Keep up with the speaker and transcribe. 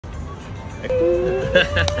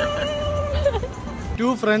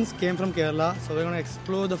Two friends came from Kerala, so we're going to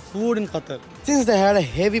explore the food in Qatar. Since they had a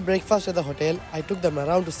heavy breakfast at the hotel, I took them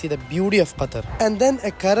around to see the beauty of Qatar. And then a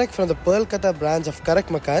Karak from the Pearl Qatar branch of Karak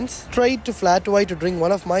Makans tried to flat white to drink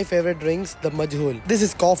one of my favorite drinks, the Majhoul. This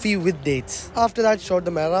is coffee with dates. After that, showed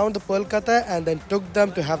them around the Pearl Qatar and then took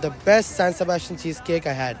them to have the best San Sebastian cheesecake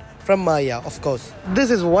I had. From Maya, of course. This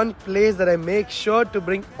is one place that I make sure to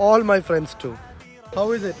bring all my friends to.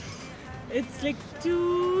 How is it? It's like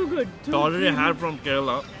too good. Already had from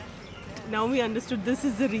Kerala. Now we understood this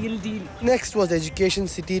is the real deal. Next was the Education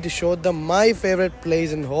City to show them my favorite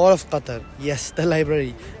place in all of Qatar. Yes, the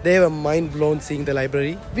library. They were mind blown seeing the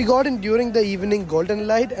library. We got in during the evening golden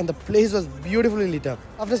light and the place was beautifully lit up.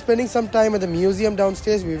 After spending some time at the museum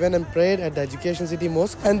downstairs, we went and prayed at the Education City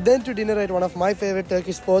Mosque and then to dinner at one of my favorite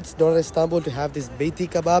Turkish spots, Doner Istanbul, to have this Beyti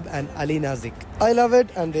kebab and Ali nazik. I love it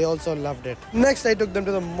and they also loved it. Next, I took them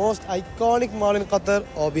to the most iconic mall in Qatar,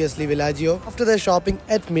 obviously Villaggio. After their shopping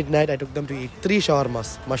at midnight, I took them to eat 3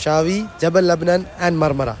 shawarmas, Mashawi, Jabal Lebanon and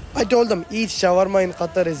Marmara. I told them each shawarma in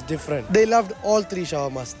Qatar is different. They loved all 3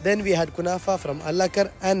 shawarmas. Then we had Kunafa from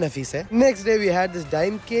Al-Akar and Nafise. Next day we had this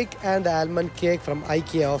Daim cake and the almond cake from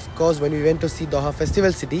IKEA, of course, when we went to see Doha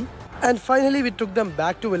Festival City. And finally we took them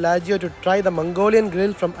back to Villaggio to try the Mongolian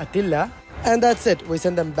grill from Attila. And that's it. We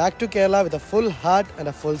sent them back to Kerala with a full heart and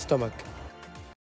a full stomach.